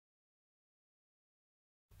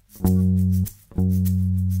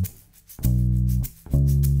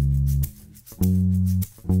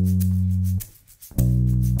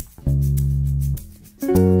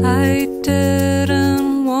I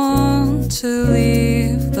didn't want to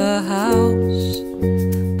leave the house,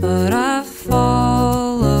 but I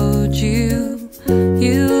followed you.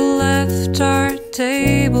 You left our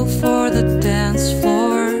table for the dance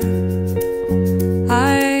floor.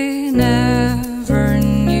 I never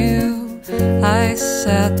knew. I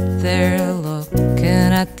sat there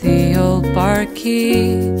looking at the old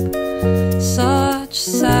barkeep. Such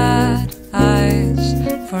sad eyes,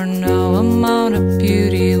 for no amount of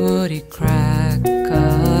beauty would he crack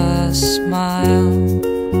a smile.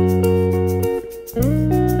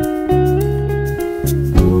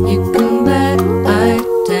 You can bet I'd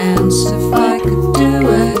dance if I could do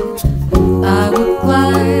it. I would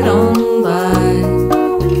glide on by,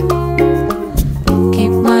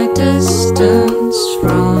 keep my distance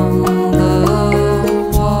from the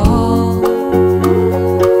wall.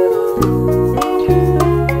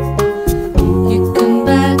 You can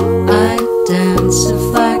bet I'd dance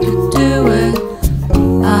if I could do it.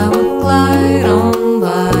 I would glide on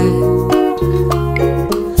by,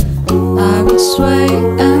 I would sway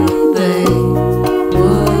and they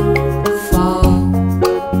would fall.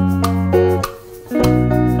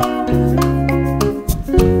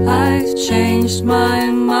 I've changed my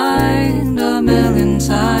mind a million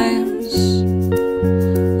times,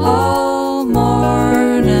 all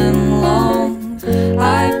morning long.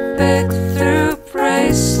 I picked through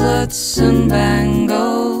bracelets and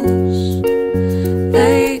bangles,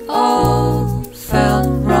 they all felt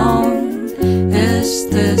wrong. Is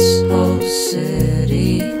this whole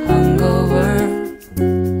city hungover?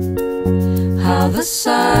 How the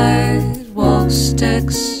sidewalk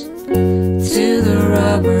sticks to the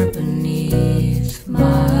rubber beneath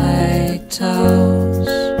my toes.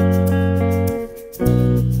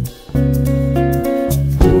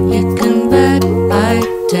 You can bet I'd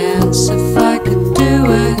dance if I could do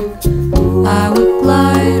it. I would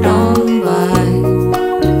glide on by,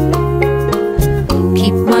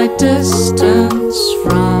 keep my distance